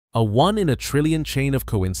A 1 in a trillion chain of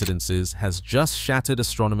coincidences has just shattered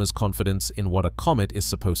astronomers' confidence in what a comet is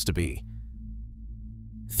supposed to be.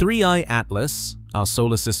 3I Atlas, our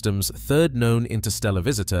solar system's third known interstellar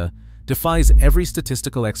visitor, defies every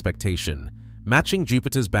statistical expectation, matching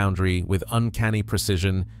Jupiter's boundary with uncanny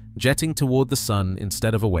precision, jetting toward the Sun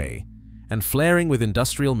instead of away, and flaring with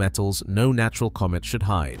industrial metals no natural comet should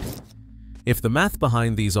hide. If the math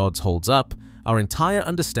behind these odds holds up, our entire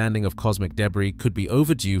understanding of cosmic debris could be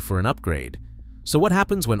overdue for an upgrade. So what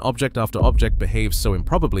happens when object after object behaves so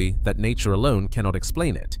improbably that nature alone cannot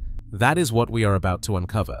explain it? That is what we are about to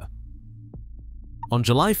uncover. On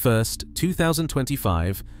July 1st,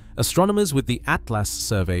 2025, astronomers with the Atlas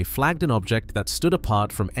survey flagged an object that stood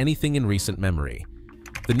apart from anything in recent memory.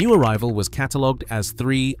 The new arrival was catalogued as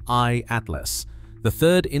 3I Atlas, the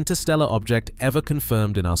third interstellar object ever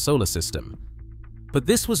confirmed in our solar system. But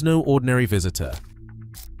this was no ordinary visitor.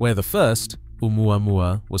 Where the first,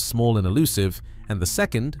 Oumuamua, was small and elusive, and the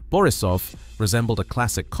second, Borisov, resembled a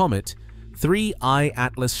classic comet, 3I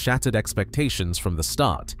Atlas shattered expectations from the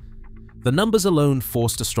start. The numbers alone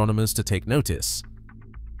forced astronomers to take notice.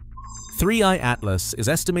 3I Atlas is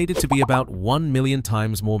estimated to be about 1 million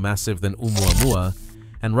times more massive than Oumuamua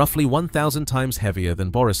and roughly 1,000 times heavier than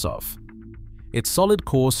Borisov. Its solid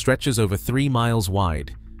core stretches over 3 miles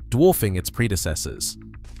wide, dwarfing its predecessors.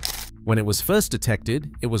 When it was first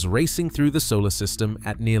detected, it was racing through the solar system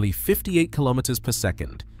at nearly 58 kilometers per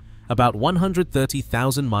second, about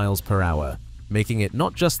 130,000 miles per hour, making it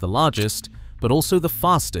not just the largest, but also the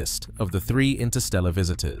fastest of the 3 interstellar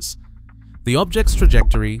visitors. The object's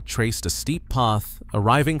trajectory traced a steep path,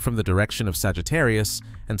 arriving from the direction of Sagittarius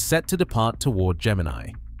and set to depart toward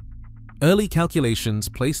Gemini. Early calculations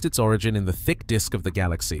placed its origin in the thick disk of the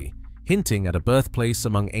galaxy, hinting at a birthplace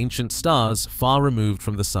among ancient stars far removed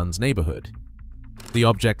from the Sun's neighborhood. The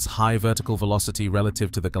object's high vertical velocity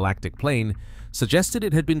relative to the galactic plane suggested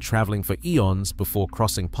it had been traveling for eons before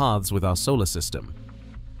crossing paths with our solar system.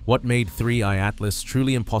 What made 3I Atlas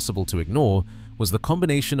truly impossible to ignore was the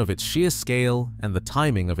combination of its sheer scale and the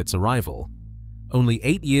timing of its arrival. Only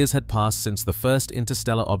 8 years had passed since the first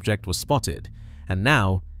interstellar object was spotted, and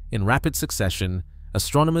now, in rapid succession,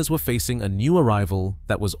 astronomers were facing a new arrival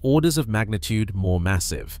that was orders of magnitude more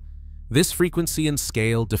massive. This frequency and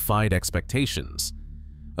scale defied expectations.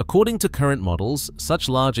 According to current models, such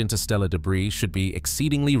large interstellar debris should be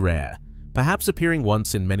exceedingly rare, perhaps appearing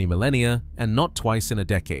once in many millennia and not twice in a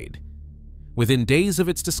decade. Within days of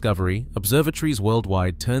its discovery, observatories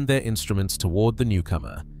worldwide turned their instruments toward the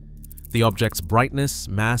newcomer. The object's brightness,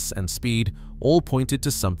 mass, and speed all pointed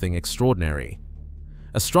to something extraordinary.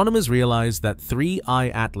 Astronomers realized that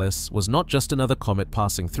 3I Atlas was not just another comet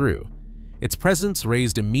passing through. Its presence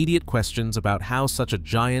raised immediate questions about how such a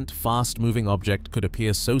giant, fast-moving object could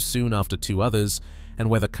appear so soon after 2 others, and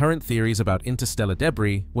whether current theories about interstellar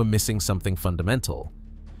debris were missing something fundamental.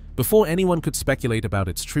 Before anyone could speculate about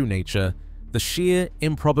its true nature, the sheer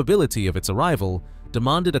improbability of its arrival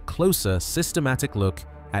demanded a closer, systematic look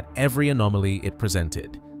at every anomaly it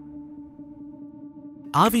presented.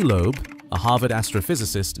 Avi Loeb, a Harvard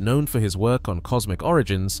astrophysicist known for his work on cosmic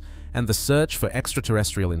origins and the search for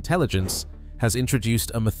extraterrestrial intelligence, has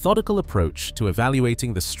introduced a methodical approach to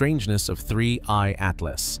evaluating the strangeness of 3I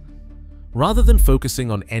Atlas. Rather than focusing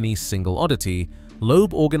on any single oddity,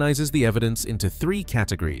 Loeb organizes the evidence into 3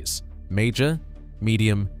 categories: major,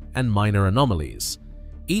 medium, and minor anomalies.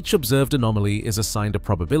 Each observed anomaly is assigned a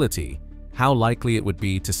probability, how likely it would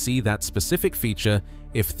be to see that specific feature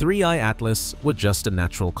if 3I Atlas were just a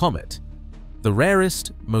natural comet. The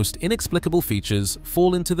rarest, most inexplicable features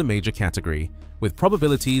fall into the major category, with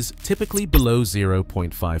probabilities typically below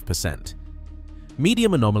 0.5%.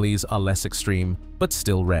 Medium anomalies are less extreme, but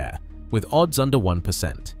still rare, with odds under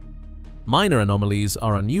 1%. Minor anomalies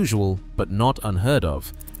are unusual, but not unheard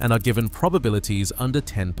of, and are given probabilities under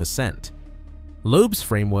 10%. Loeb's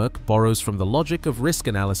framework borrows from the logic of risk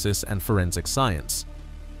analysis and forensic science.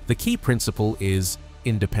 The key principle is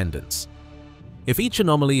independence. If each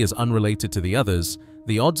anomaly is unrelated to the others,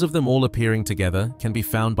 the odds of them all appearing together can be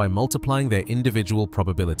found by multiplying their individual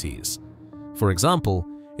probabilities. For example,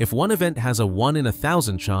 if one event has a 1 in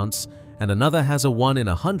 1,000 chance and another has a 1 in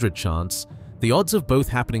 100 chance, the odds of both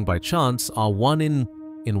happening by chance are 1 in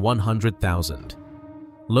 100,000.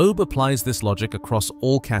 Loeb applies this logic across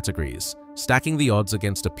all categories, stacking the odds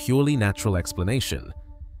against a purely natural explanation.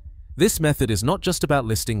 This method is not just about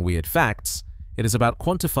listing weird facts, it is about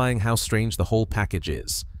quantifying how strange the whole package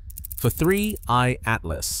is. For 3I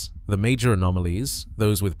Atlas, the major anomalies,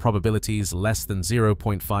 those with probabilities less than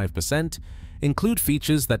 0.5%, include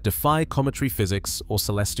features that defy cometary physics or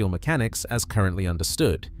celestial mechanics as currently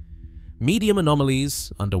understood. Medium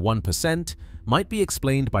anomalies, under 1%, might be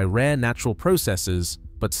explained by rare natural processes,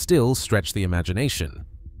 but still stretch the imagination.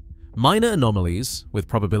 Minor anomalies, with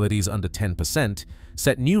probabilities under 10%,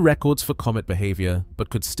 set new records for comet behavior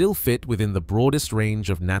but could still fit within the broadest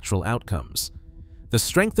range of natural outcomes. The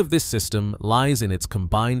strength of this system lies in its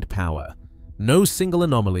combined power. No single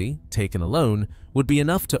anomaly, taken alone, would be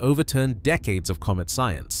enough to overturn decades of comet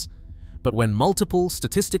science. But when multiple,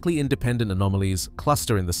 statistically independent anomalies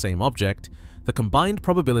cluster in the same object, the combined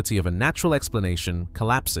probability of a natural explanation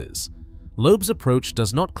collapses. Loeb's approach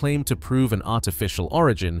does not claim to prove an artificial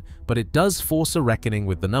origin, but it does force a reckoning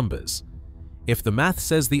with the numbers. If the math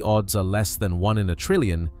says the odds are less than 1 in a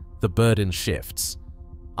trillion, the burden shifts.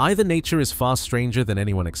 Either nature is far stranger than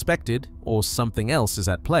anyone expected, or something else is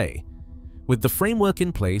at play. With the framework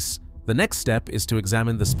in place, the next step is to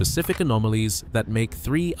examine the specific anomalies that make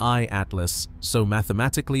 3I Atlas so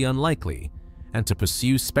mathematically unlikely, and to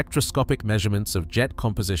pursue spectroscopic measurements of jet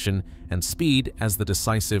composition and speed as the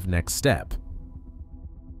decisive next step.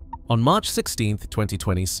 On March 16,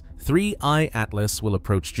 2020, 3I Atlas will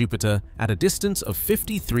approach Jupiter at a distance of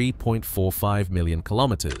 53.45 million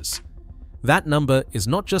kilometers. That number is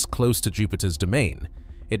not just close to Jupiter's domain,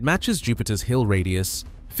 it matches Jupiter's Hill radius,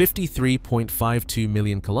 53.52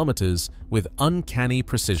 million kilometers, with uncanny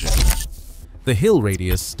precision. The Hill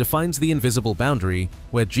radius defines the invisible boundary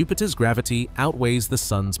where Jupiter's gravity outweighs the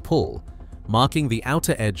Sun's pull, marking the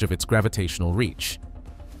outer edge of its gravitational reach.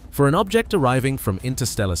 For an object arriving from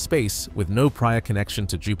interstellar space with no prior connection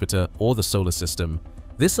to Jupiter or the solar system,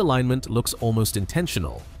 this alignment looks almost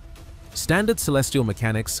intentional. Standard celestial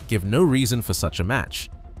mechanics give no reason for such a match.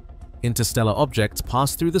 Interstellar objects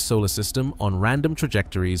pass through the solar system on random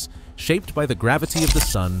trajectories shaped by the gravity of the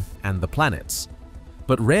Sun and the planets.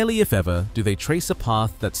 But rarely, if ever, do they trace a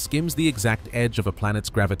path that skims the exact edge of a planet's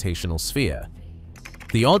gravitational sphere.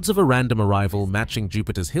 The odds of a random arrival matching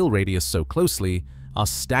Jupiter's Hill radius so closely are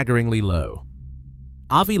staggeringly low.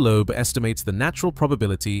 Avi Loeb estimates the natural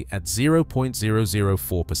probability at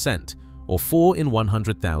 0.004%, or 4 in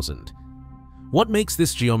 100,000. What makes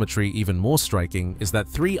this geometry even more striking is that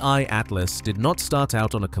 3I Atlas did not start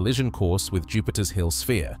out on a collision course with Jupiter's Hill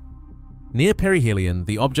sphere. Near perihelion,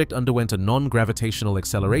 the object underwent a non-gravitational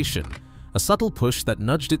acceleration, a subtle push that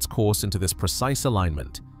nudged its course into this precise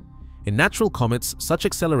alignment. In natural comets, such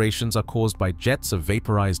accelerations are caused by jets of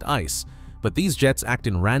vaporized ice, but these jets act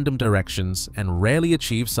in random directions and rarely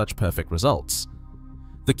achieve such perfect results.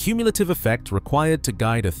 The cumulative effect required to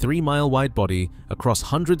guide a 3-mile-wide body across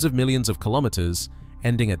hundreds of millions of kilometers,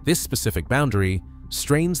 ending at this specific boundary,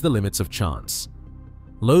 strains the limits of chance.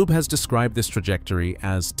 Loeb has described this trajectory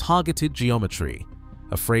as targeted geometry,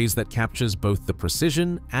 a phrase that captures both the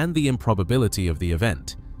precision and the improbability of the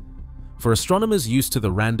event. For astronomers used to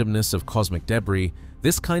the randomness of cosmic debris,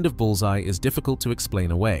 this kind of bullseye is difficult to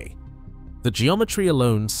explain away. The geometry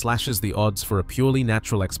alone slashes the odds for a purely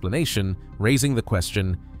natural explanation, raising the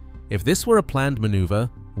question, if this were a planned maneuver,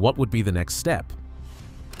 what would be the next step?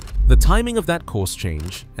 The timing of that course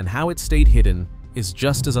change, and how it stayed hidden, is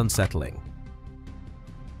just as unsettling.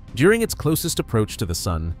 During its closest approach to the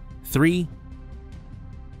Sun, 3I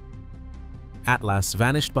Atlas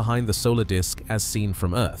vanished behind the solar disk as seen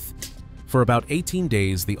from Earth. For about 18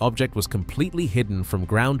 days, the object was completely hidden from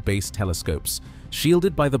ground-based telescopes,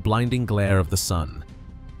 shielded by the blinding glare of the Sun.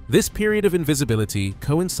 This period of invisibility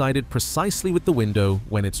coincided precisely with the window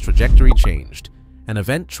when its trajectory changed, an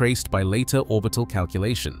event traced by later orbital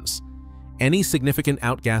calculations. Any significant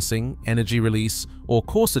outgassing, energy release, or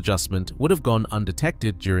course adjustment would have gone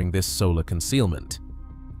undetected during this solar concealment.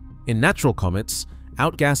 In natural comets,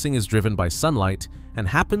 outgassing is driven by sunlight and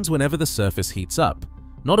happens whenever the surface heats up,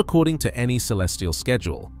 not according to any celestial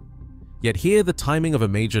schedule. Yet here the timing of a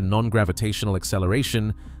major non-gravitational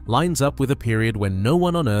acceleration lines up with a period when no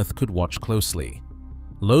one on Earth could watch closely.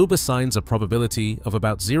 Loeb assigns a probability of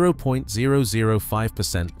about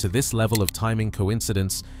 0.005% to this level of timing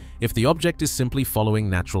coincidence if the object is simply following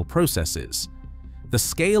natural processes. The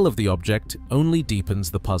scale of the object only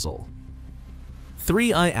deepens the puzzle.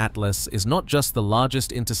 3I Atlas is not just the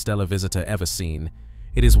largest interstellar visitor ever seen,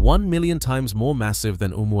 it is 1 million times more massive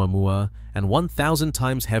than Oumuamua and 1,000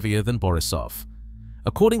 times heavier than Borisov.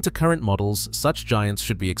 According to current models, such giants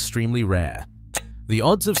should be extremely rare. The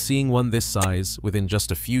odds of seeing one this size within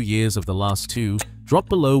just a few years of the last two drop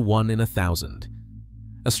below 1 in 1,000.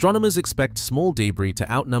 Astronomers expect small debris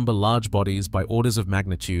to outnumber large bodies by orders of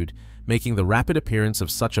magnitude, making the rapid appearance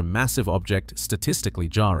of such a massive object statistically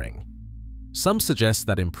jarring. Some suggest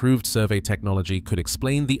that improved survey technology could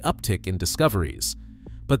explain the uptick in discoveries,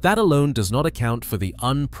 but that alone does not account for the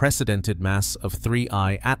unprecedented mass of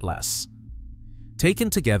 3I Atlas.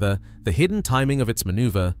 Taken together, the hidden timing of its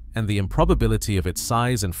maneuver and the improbability of its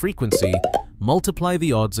size and frequency multiply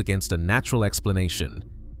the odds against a natural explanation.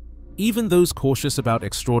 Even those cautious about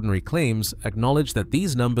extraordinary claims acknowledge that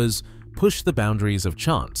these numbers push the boundaries of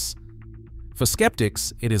chance. For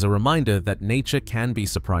skeptics, it is a reminder that nature can be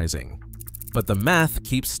surprising. But the math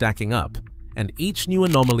keeps stacking up, and each new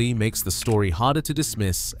anomaly makes the story harder to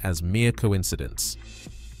dismiss as mere coincidence.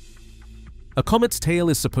 A comet's tail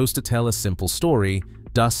is supposed to tell a simple story: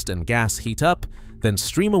 dust and gas heat up, then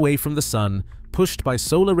stream away from the sun, pushed by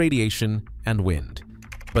solar radiation and wind.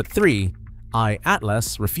 But 3I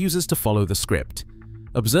Atlas refuses to follow the script.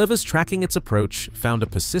 Observers tracking its approach found a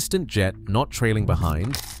persistent jet not trailing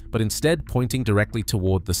behind, but instead pointing directly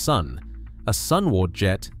toward the sun, a sunward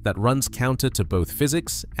jet that runs counter to both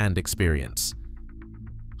physics and experience.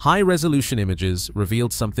 High-resolution images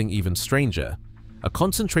revealed something even stranger: a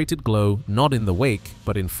concentrated glow not in the wake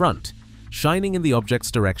but in front, shining in the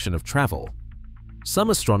object's direction of travel.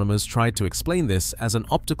 Some astronomers tried to explain this as an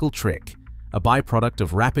optical trick, a byproduct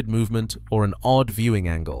of rapid movement or an odd viewing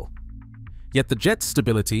angle. Yet the jet's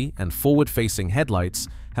stability and forward-facing headlights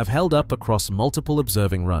have held up across multiple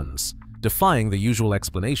observing runs, defying the usual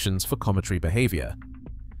explanations for cometary behavior.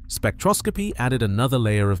 Spectroscopy added another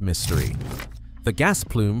layer of mystery. The gas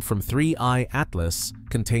plume from 3I Atlas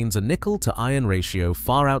contains a nickel-to-iron ratio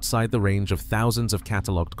far outside the range of thousands of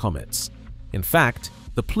catalogued comets. In fact,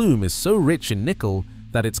 the plume is so rich in nickel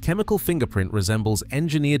that its chemical fingerprint resembles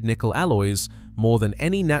engineered nickel alloys more than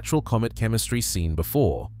any natural comet chemistry seen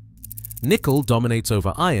before. Nickel dominates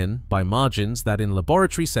over iron by margins that in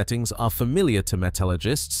laboratory settings are familiar to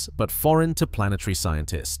metallurgists but foreign to planetary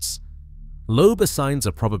scientists. Loeb assigns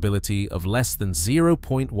a probability of less than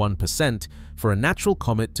 0.1% for a natural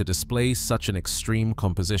comet to display such an extreme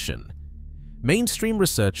composition. Mainstream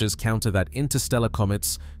researchers counter that interstellar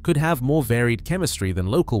comets could have more varied chemistry than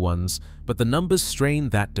local ones, but the numbers strain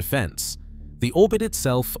that defense. The orbit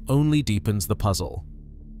itself only deepens the puzzle.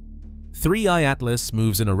 3I Atlas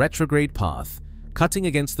moves in a retrograde path, cutting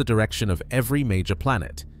against the direction of every major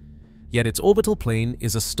planet. Yet its orbital plane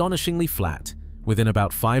is astonishingly flat, within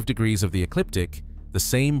about 5 degrees of the ecliptic, the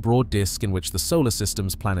same broad disk in which the solar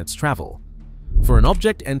system's planets travel. For an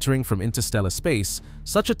object entering from interstellar space,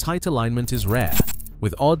 such a tight alignment is rare,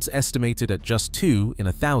 with odds estimated at just 2 in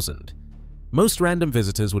 1,000. Most random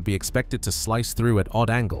visitors would be expected to slice through at odd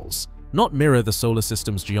angles, not mirror the solar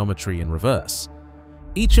system's geometry in reverse.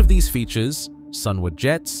 Each of these features, sunward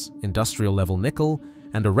jets, industrial-level nickel,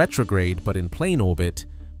 and a retrograde but in plane orbit,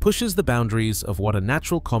 pushes the boundaries of what a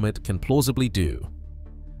natural comet can plausibly do.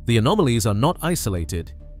 The anomalies are not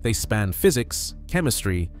isolated, they span physics,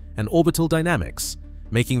 chemistry, and orbital dynamics,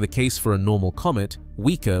 making the case for a normal comet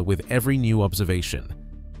weaker with every new observation.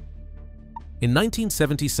 In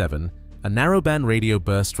 1977, a narrowband radio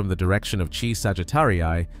burst from the direction of Chi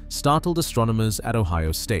Sagittarii startled astronomers at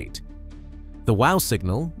Ohio State. The WOW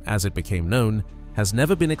signal, as it became known, has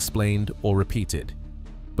never been explained or repeated,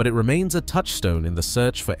 but it remains a touchstone in the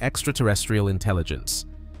search for extraterrestrial intelligence.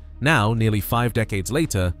 Now, nearly 5 decades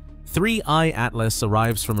later, 3I Atlas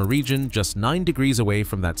arrives from a region just 9 degrees away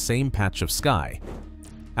from that same patch of sky.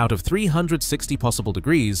 Out of 360 possible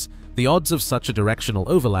degrees, the odds of such a directional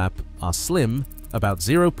overlap are slim, about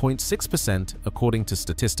 0.6% according to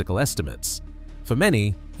statistical estimates. For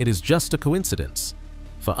many, it is just a coincidence.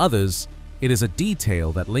 For others, it is a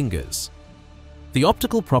detail that lingers. The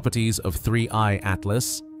optical properties of 3I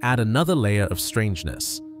Atlas add another layer of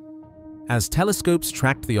strangeness. As telescopes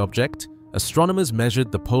tracked the object, astronomers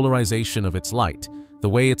measured the polarization of its light, the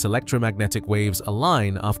way its electromagnetic waves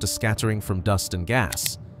align after scattering from dust and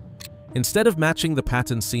gas. Instead of matching the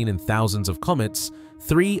pattern seen in thousands of comets,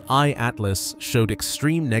 3I Atlas showed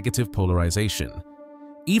extreme negative polarization.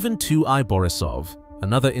 Even 2I Borisov,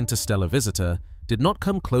 another interstellar visitor, did not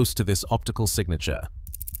come close to this optical signature.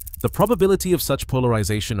 The probability of such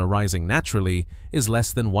polarization arising naturally is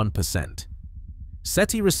less than 1%.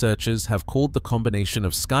 SETI researchers have called the combination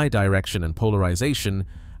of sky direction and polarization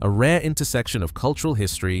a rare intersection of cultural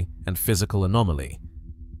history and physical anomaly.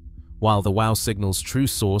 While the WOW signal's true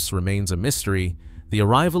source remains a mystery, the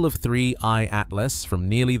arrival of 3I Atlas from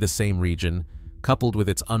nearly the same region, coupled with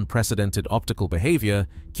its unprecedented optical behavior,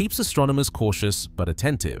 keeps astronomers cautious but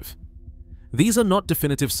attentive. These are not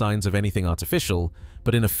definitive signs of anything artificial,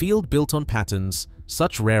 but in a field built on patterns,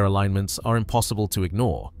 such rare alignments are impossible to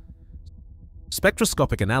ignore.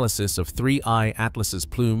 Spectroscopic analysis of 3I Atlas's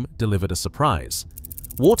plume delivered a surprise.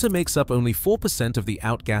 Water makes up only 4% of the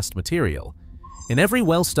outgassed material. In every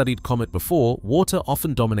well-studied comet before, water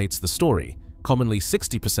often dominates the story, commonly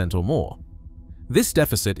 60% or more. This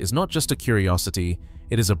deficit is not just a curiosity,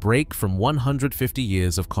 It is a break from 150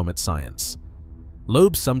 years of comet science.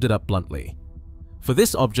 Loeb summed it up bluntly. For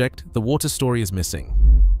this object, the water story is missing.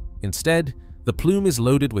 Instead, the plume is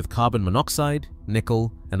loaded with carbon monoxide,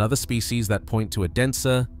 nickel, and other species that point to a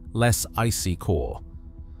denser, less icy core.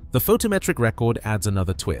 The photometric record adds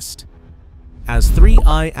another twist. As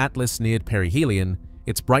 3I Atlas neared perihelion,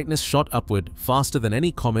 its brightness shot upward faster than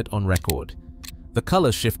any comet on record. The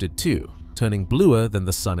color shifted too, turning bluer than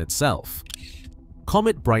the sun itself.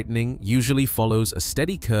 Comet brightening usually follows a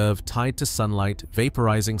steady curve tied to sunlight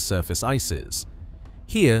vaporizing surface ices.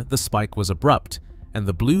 Here, the spike was abrupt, and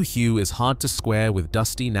the blue hue is hard to square with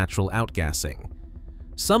dusty natural outgassing.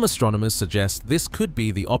 Some astronomers suggest this could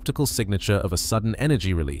be the optical signature of a sudden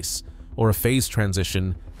energy release, or a phase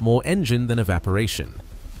transition, more engine than evaporation.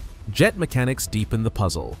 Jet mechanics deepen the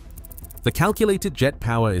puzzle. The calculated jet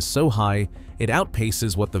power is so high, it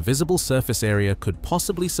outpaces what the visible surface area could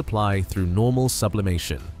possibly supply through normal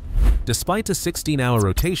sublimation. Despite a 16-hour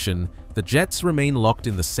rotation, the jets remain locked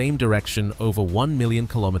in the same direction over 1 million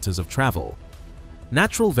kilometers of travel.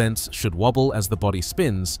 Natural vents should wobble as the body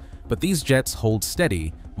spins, but these jets hold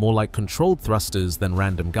steady, more like controlled thrusters than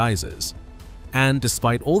random geysers. And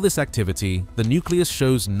despite all this activity, the nucleus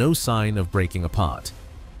shows no sign of breaking apart.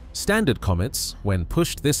 Standard comets, when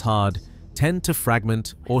pushed this hard, tend to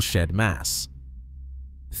fragment or shed mass.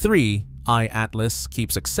 3I Atlas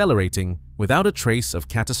keeps accelerating without a trace of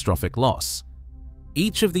catastrophic loss.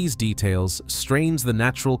 Each of these details strains the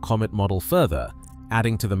natural comet model further,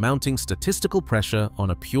 adding to the mounting statistical pressure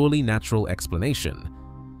on a purely natural explanation.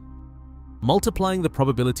 Multiplying the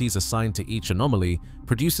probabilities assigned to each anomaly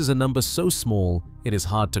produces a number so small it is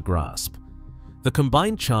hard to grasp. The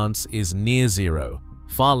combined chance is near zero,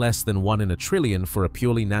 far less than 1 in a trillion for a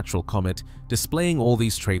purely natural comet displaying all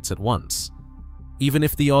these traits at once. Even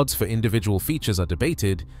if the odds for individual features are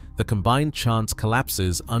debated, the combined chance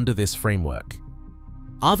collapses under this framework.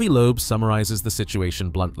 Avi Loeb summarizes the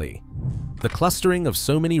situation bluntly. The clustering of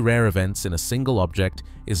so many rare events in a single object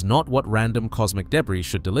is not what random cosmic debris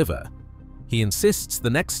should deliver. He insists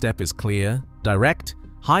the next step is clear, direct,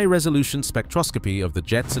 high-resolution spectroscopy of the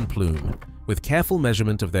jets and plume, with careful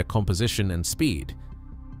measurement of their composition and speed.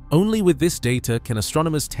 Only with this data can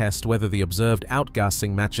astronomers test whether the observed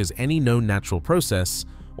outgassing matches any known natural process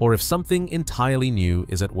or if something entirely new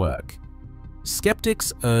is at work.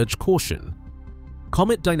 Skeptics urge caution.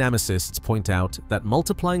 Comet dynamicists point out that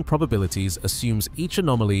multiplying probabilities assumes each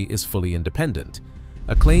anomaly is fully independent,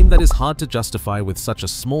 a claim that is hard to justify with such a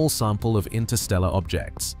small sample of interstellar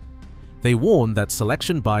objects. They warn that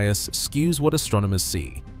selection bias skews what astronomers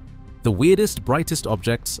see. The weirdest, brightest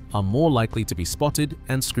objects are more likely to be spotted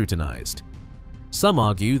and scrutinized. Some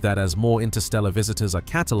argue that as more interstellar visitors are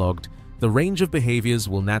catalogued, the range of behaviors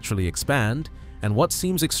will naturally expand, and what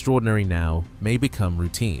seems extraordinary now may become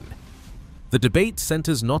routine. The debate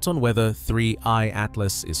centers not on whether 3I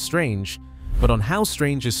Atlas is strange, but on how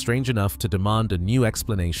strange is strange enough to demand a new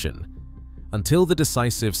explanation. Until the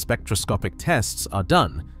decisive spectroscopic tests are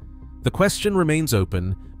done, the question remains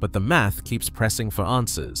open, but the math keeps pressing for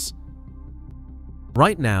answers.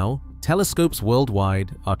 Right now, telescopes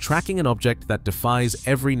worldwide are tracking an object that defies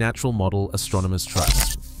every natural model astronomers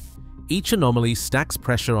trust. Each anomaly stacks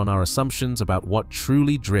pressure on our assumptions about what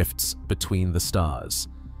truly drifts between the stars.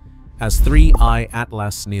 As 3I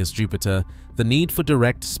Atlas nears Jupiter, the need for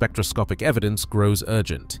direct spectroscopic evidence grows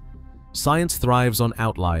urgent. Science thrives on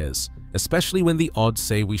outliers, especially when the odds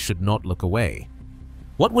say we should not look away.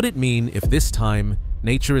 What would it mean if this time,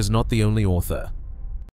 nature is not the only author?